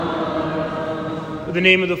In the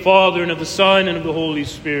name of the Father, and of the Son, and of the Holy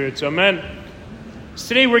Spirit. Amen.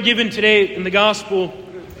 Today we're given in the Gospel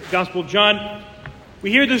of John, we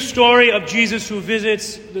hear the story of Jesus who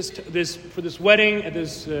visits this wedding at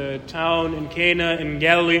this town in Cana in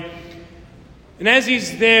Galilee. And as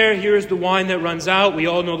he's there, here's the wine that runs out. We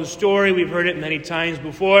all know the story. We've heard it many times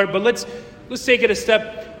before. But let's take it a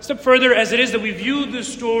step further, as it is that we view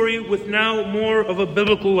this story with now more of a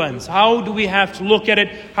biblical lens. How do we have to look at it?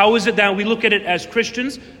 How is it that we look at it as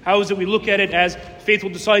Christians? How is it we look at it as faithful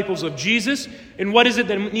disciples of Jesus? And what is it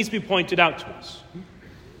that needs to be pointed out to us?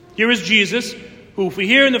 Here is Jesus, who, if we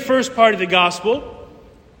hear in the first part of the gospel,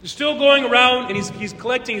 is still going around and he's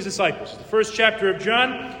collecting his disciples. The first chapter of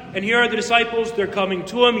John, and here are the disciples. They're coming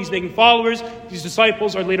to him. He's making followers. These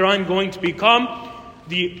disciples are later on going to become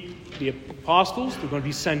the apostles. They're going to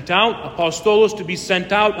be sent out, apostolos, to be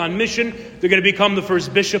sent out on mission. They're going to become the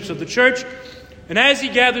first bishops of the church. And as he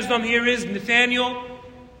gathers them, here is Nathanael.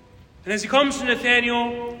 And as he comes to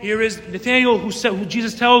Nathanael, here is Nathanael who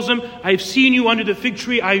Jesus tells him, I have seen you under the fig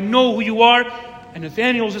tree. I know who you are. And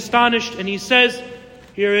Nathanael is astonished, and he says,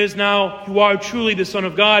 here is now, you are truly the Son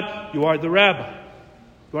of God. You are the Rabbi.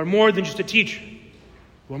 You are more than just a teacher.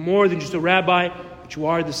 You are more than just a rabbi, but you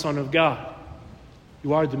are the Son of God.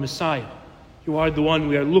 You are the Messiah. You are the one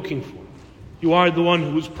we are looking for. You are the one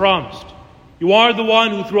who was promised. You are the one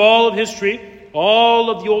who, through all of history, all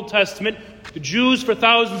of the Old Testament, the Jews for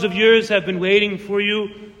thousands of years have been waiting for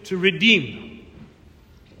you to redeem them.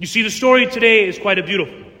 You see, the story today is quite a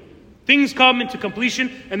beautiful one. Things come into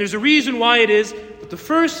completion, and there's a reason why it is. But the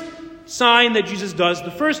first sign that Jesus does,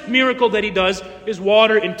 the first miracle that he does, is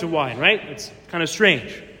water into wine, right? It's kind of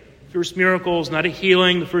strange. The first miracle is not a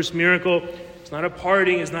healing. The first miracle, it's not a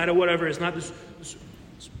party. It's not a whatever. It's not this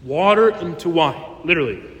water into wine.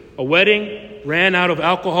 Literally, a wedding ran out of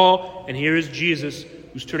alcohol, and here is Jesus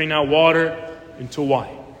who's turning now water into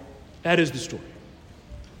wine. That is the story.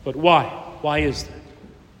 But why? Why is that?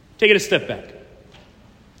 Take it a step back.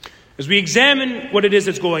 As we examine what it is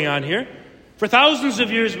that's going on here, for thousands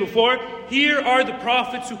of years before, here are the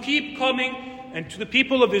prophets who keep coming and to the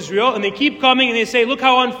people of Israel, and they keep coming and they say, look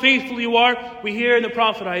how unfaithful you are. We hear in the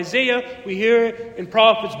prophet Isaiah, we hear in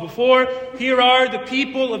prophets before, here are the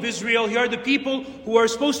people of Israel, here are the people who are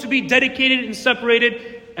supposed to be dedicated and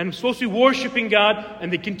separated and supposed to be worshiping God,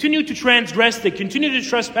 and they continue to transgress, they continue to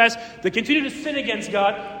trespass, they continue to sin against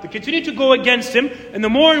God, they continue to go against Him, and the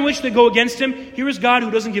more in which they go against Him, here is God who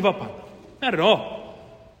doesn't give up on them. Not at all.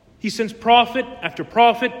 He sends prophet after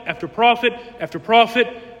prophet after prophet after prophet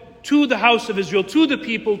to the house of Israel, to the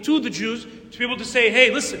people, to the Jews, to be able to say,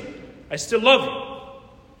 hey, listen, I still love you.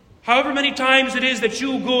 However many times it is that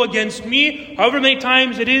you go against me, however many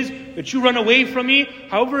times it is that you run away from me,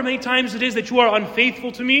 however many times it is that you are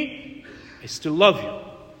unfaithful to me, I still love you.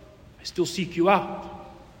 I still seek you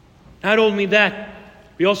out. Not only that,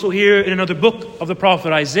 we also hear in another book of the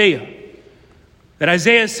prophet Isaiah, that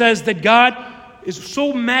Isaiah says that God is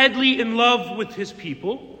so madly in love with His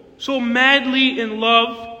people, so madly in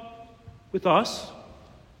love with us,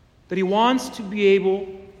 that He wants to be able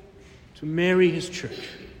to marry His church.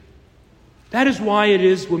 That is why it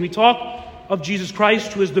is when we talk of Jesus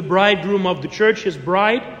Christ, who is the bridegroom of the church, His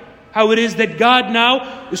bride, how it is that God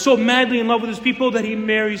now is so madly in love with His people that He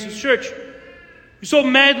marries His church. He's so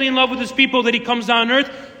madly in love with His people that He comes down on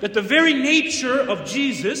earth, that the very nature of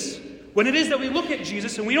Jesus, when it is that we look at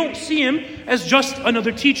Jesus and we don't see Him as just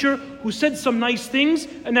another teacher who said some nice things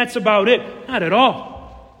and that's about it. Not at all.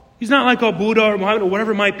 He's not like a Buddha or Muhammad or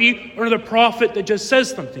whatever it might be, or another prophet that just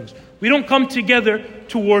says some things. We don't come together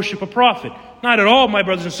to worship a prophet. Not at all, my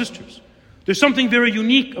brothers and sisters. There's something very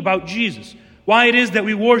unique about Jesus. Why it is that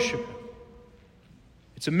we worship Him.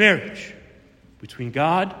 It's a marriage between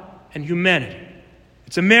God and humanity.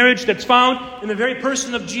 It's a marriage that's found in the very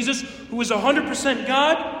person of Jesus, who is 100%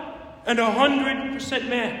 God and 100%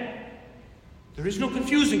 man. There is no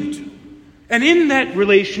confusing the two. And in that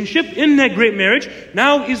relationship, in that great marriage,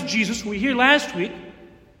 now is Jesus, who we hear last week,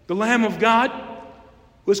 the Lamb of God,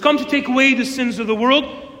 who has come to take away the sins of the world.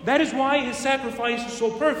 That is why His sacrifice is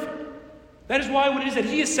so perfect. That is why when it is that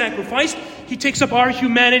He is sacrificed, He takes up our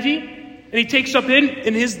humanity, and He takes up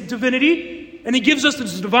in His divinity, and He gives us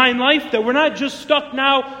this divine life, that we're not just stuck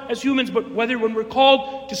now as humans, but when we're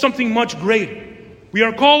called to something much greater. We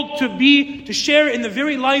are called to share in the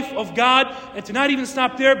very life of God, and to not even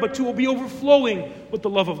stop there, but to be overflowing with the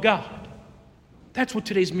love of God. That's what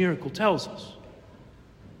today's miracle tells us.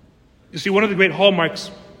 You see, one of the great hallmarks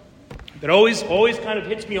that always kind of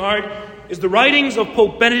hits me hard is the writings of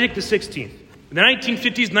Pope Benedict XVI. In the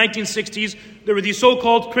 1950s, 1960s, there were these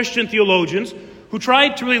so-called Christian theologians who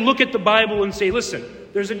tried to really look at the Bible and say, listen,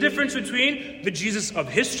 There's a difference between the Jesus of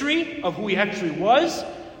history, of who he actually was,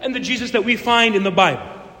 and the Jesus that we find in the Bible.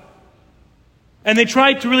 And they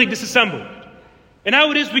tried to really disassemble it. And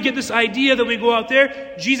now it is we get this idea that we go out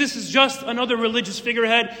there, Jesus is just another religious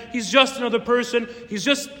figurehead. He's just another person. He's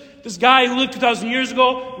just this guy who lived 2,000 years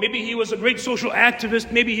ago. Maybe he was a great social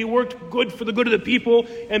activist. Maybe he worked good for the good of the people,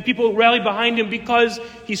 and people rallied behind him because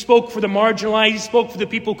he spoke for the marginalized. He spoke for the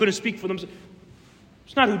people who couldn't speak for themselves.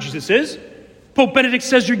 It's not who Jesus is. Pope Benedict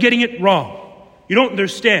says you're getting it wrong. You don't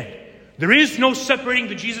understand. There is no separating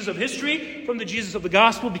the Jesus of history from the Jesus of the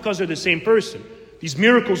gospel because they're the same person. These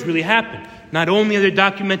miracles really happen. Not only are they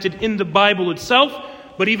documented in the Bible itself,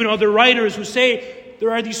 but even other writers who say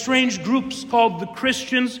there are these strange groups called the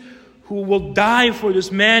Christians who will die for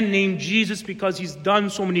this man named Jesus because he's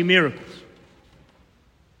done so many miracles.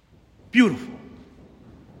 Beautiful.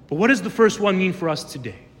 But what does the first one mean for us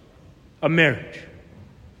today? A marriage.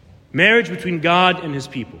 Marriage between God and his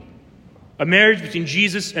people. A marriage between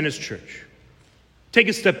Jesus and his church. Take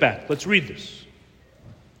a step back. Let's read this.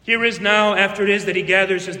 Here is now, after it is that he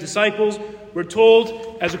gathers his disciples, we're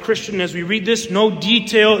told as a Christian, as we read this, no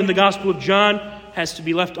detail in the Gospel of John has to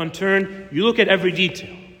be left unturned. You look at every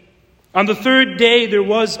detail. On the third day, there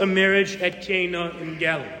was a marriage at Cana in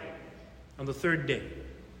Galilee. On the third day.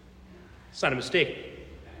 It's not a mistake.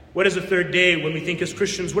 What is the third day when we think as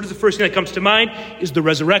Christians? What is the first thing that comes to mind? Is the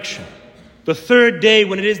resurrection. The third day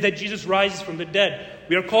when it is that Jesus rises from the dead.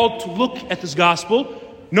 We are called to look at this gospel,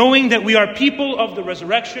 knowing that we are people of the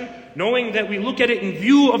resurrection, knowing that we look at it in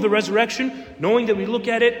view of the resurrection, knowing that we look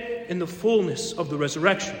at it in the fullness of the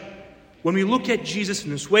resurrection. When we look at Jesus in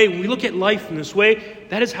this way, when we look at life in this way,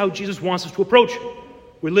 that is how Jesus wants us to approach it.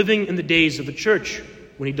 We're living in the days of the church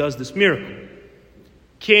when he does this miracle.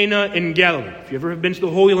 Cana in Galilee. If you ever have been to the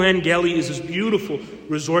Holy Land, Galilee is this beautiful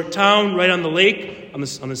resort town right on the lake, on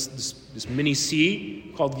this mini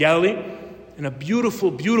sea called Galilee, and a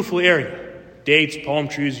beautiful, beautiful area. Dates, palm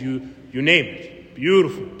trees, you name it.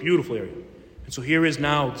 Beautiful, beautiful area. And so here is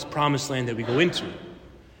now this promised land that we go into.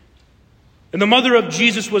 And the mother of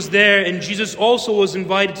Jesus was there, and Jesus also was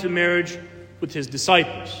invited to marriage with his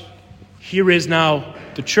disciples. Here is now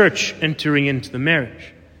the church entering into the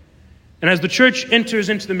marriage. And as the church enters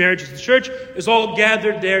into the marriage, as the church is all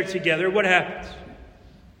gathered there together, what happens?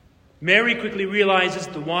 Mary quickly realizes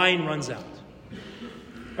the wine runs out.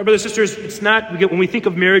 Our brothers and sisters, it's not, when we think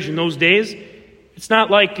of marriage in those days, it's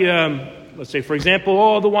not like, let's say, for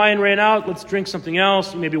example, the wine ran out, let's drink something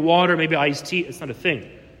else, maybe water, maybe iced tea. It's not a thing.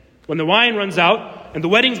 When the wine runs out, and the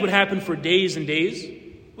weddings would happen for days and days,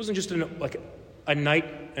 it wasn't just like a night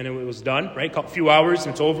and it was done, right? A few hours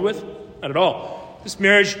and it's over with. Not at all. This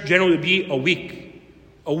marriage generally would be a week.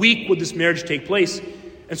 A week would this marriage take place.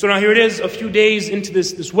 And so now here it is, a few days into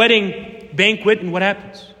this wedding banquet, and what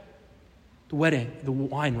happens? The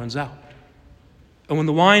wine runs out. And when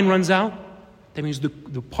the wine runs out, that means the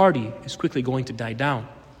party is quickly going to die down.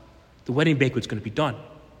 The wedding banquet's going to be done.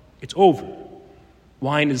 It's over.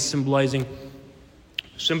 Wine is symbolizing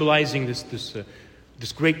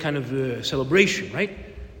this great kind of celebration, right?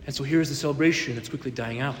 And so here's the celebration that's quickly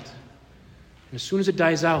dying out. And as soon as it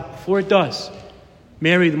dies out, before it does,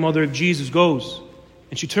 Mary, the mother of Jesus, goes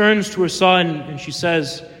and she turns to her son and she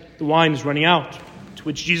says, the wine is running out. To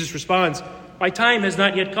which Jesus responds, my time has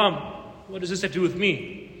not yet come. What does this have to do with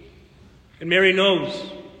me? And Mary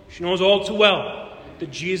knows, she knows all too well that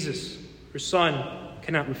Jesus, her son,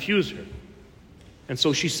 cannot refuse her. And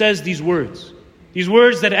so she says these words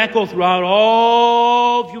that echo throughout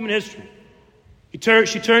all of human history. She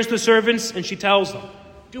turns to the servants and she tells them,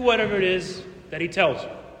 do whatever it is that he tells you.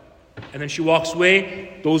 And then she walks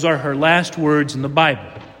away. Those are her last words in the Bible.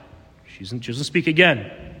 She doesn't speak again.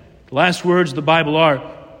 The last words of the Bible are,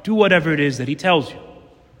 do whatever it is that he tells you.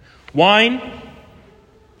 Wine,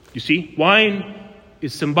 you see, wine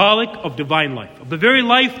is symbolic of divine life, of the very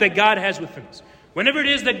life that God has within us. Whenever it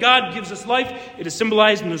is that God gives us life, it is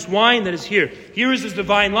symbolized in this wine that is here. Here is this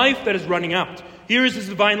divine life that is running out. Here is this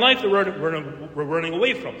divine life that we're running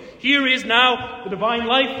away from. Here is now the divine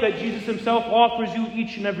life that Jesus himself offers you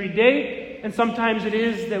each and every day. And sometimes it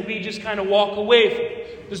is that we just kind of walk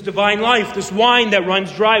away from this divine life, this wine that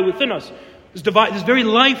runs dry within us. This very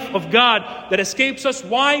life of God that escapes us.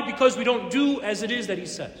 Why? Because we don't do as it is that he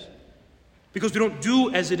says. Because we don't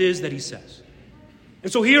do as it is that he says.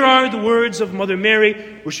 And so here are the words of Mother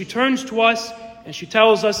Mary, where she turns to us and she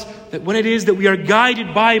tells us that when it is that we are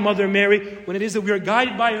guided by Mother Mary, when it is that we are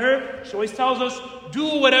guided by her, she always tells us,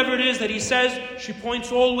 do whatever it is that he says. She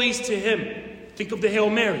points always to him. Think of the Hail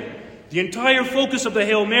Mary. The entire focus of the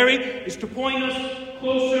Hail Mary is to point us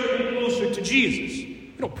closer and closer to Jesus.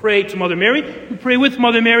 You don't pray to Mother Mary. You pray with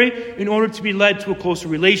Mother Mary in order to be led to a closer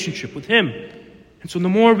relationship with Him. And so the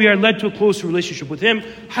more we are led to a closer relationship with Him,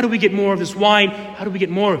 how do we get more of this wine? How do we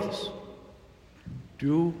get more of this?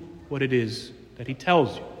 Do what it is that He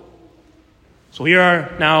tells you. So here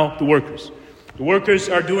are now the workers. The workers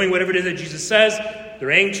are doing whatever it is that Jesus says.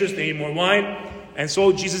 They're anxious, they need more wine. And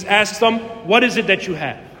so Jesus asks them, what is it that you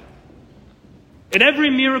have? In every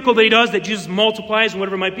miracle that He does, that Jesus multiplies and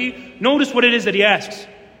whatever it might be, notice what it is that He asks.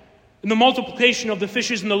 In the multiplication of the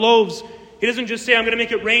fishes and the loaves, He doesn't just say, I'm going to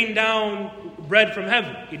make it rain down bread from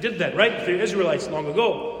heaven. He did that, right? For the Israelites long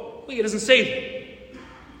ago. Well, He doesn't say that.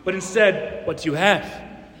 But instead, what do you have?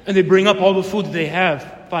 And they bring up all the food that they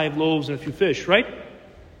have, 5 loaves and a few fish, right?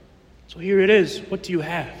 So here it is. What do you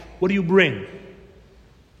have? What do you bring?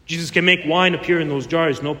 Jesus can make wine appear in those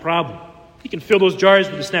jars, no problem. He can fill those jars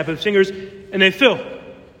with a snap of His fingers, and they fill.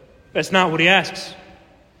 That's not what He asks.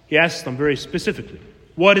 He asks them very specifically,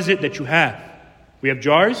 what is it that you have? We have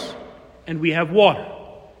jars, and we have water.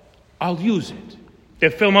 I'll use it. They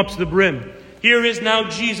fill them up to the brim. Here is now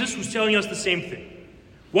Jesus who's telling us the same thing.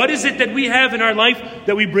 What is it that we have in our life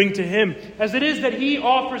that we bring to Him? As it is that He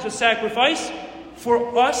offers a sacrifice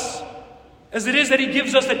for us, as it is that He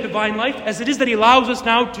gives us that divine life, as it is that He allows us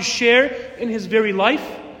now to share in His very life,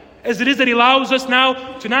 as it is that He allows us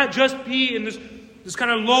now to not just be in this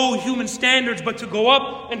kind of low human standards, but to go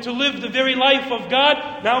up and to live the very life of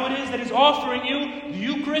God. Now it is that He's offering you the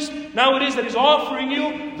Eucharist. Now it is that He's offering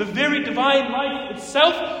you the very divine life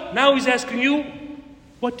itself. Now He's asking you,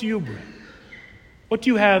 what do you bring? What do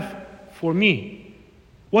you have for me?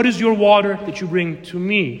 What is your water that you bring to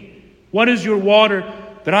me? What is your water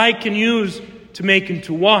that I can use to make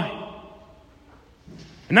into wine?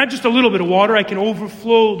 And not just a little bit of water, I can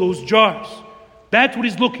overflow those jars. That's what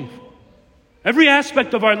He's looking for. Every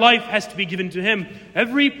aspect of our life has to be given to Him.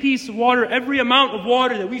 Every piece of water, every amount of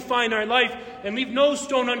water that we find in our life, and leave no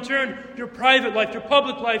stone unturned. Your private life, your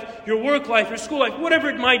public life, your work life, your school life, whatever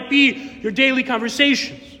it might be, your daily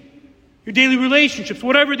conversations, your daily relationships,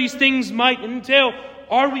 whatever these things might entail,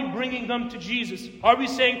 are we bringing them to Jesus? Are we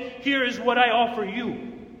saying, here is what I offer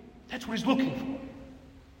you? That's what He's looking for.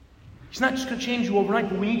 He's not just going to change you overnight,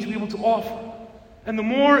 but we need to be able to offer. And the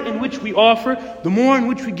more in which we offer, the more in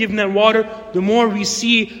which we give Him that water, the more we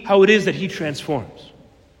see how it is that He transforms.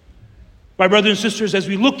 My brothers and sisters, as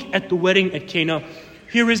we look at the wedding at Cana,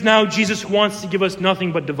 here is now Jesus who wants to give us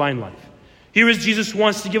nothing but divine life. Here is Jesus who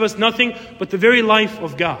wants to give us nothing but the very life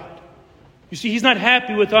of God. You see, He's not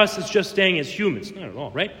happy with us as just staying as humans. Not at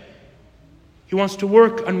all, right? He wants to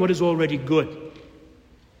work on what is already good.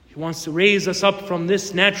 He wants to raise us up from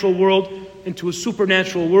this natural world into a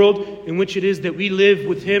supernatural world in which it is that we live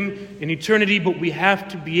with Him in eternity, but we have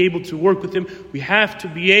to be able to work with Him. We have to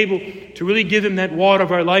be able to really give Him that water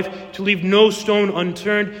of our life, to leave no stone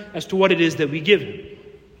unturned as to what it is that we give Him.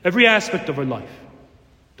 Every aspect of our life.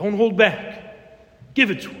 Don't hold back.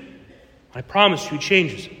 Give it to Him. I promise you, He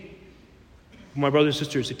changes it. My brothers and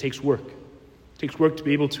sisters, it takes work. It takes work to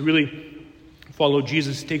be able to really follow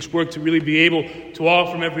Jesus. It takes work to really be able to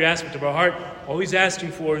offer Him every aspect of our heart. All He's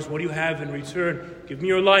asking for is, what do you have in return? Give me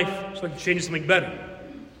your life so I can change something better.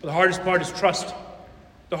 But the hardest part is trust.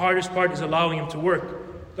 The hardest part is allowing Him to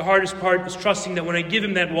work. The hardest part is trusting that when I give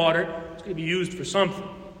Him that water, it's going to be used for something.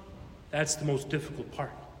 That's the most difficult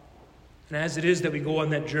part. And as it is that we go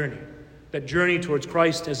on that journey towards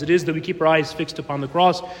Christ, as it is that we keep our eyes fixed upon the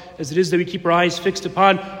cross, as it is that we keep our eyes fixed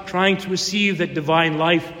upon trying to receive that divine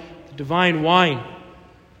life, the divine wine,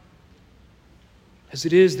 as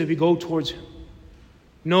it is that we go towards Him,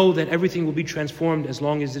 know that everything will be transformed as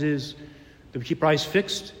long as it is that we keep our eyes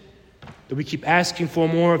fixed, that we keep asking for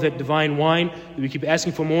more of that divine wine, that we keep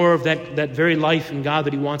asking for more of that very life in God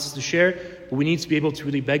that He wants us to share. But we need to be able to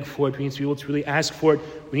really beg for it. We need to be able to really ask for it.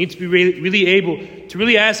 We need to be really able to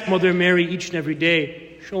really ask Mother Mary each and every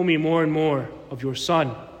day, show me more and more of your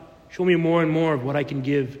Son. Show me more and more of what I can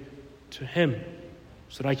give to Him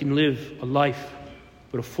so that I can live a life,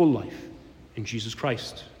 but a full life in Jesus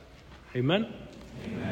Christ. Amen? Amen.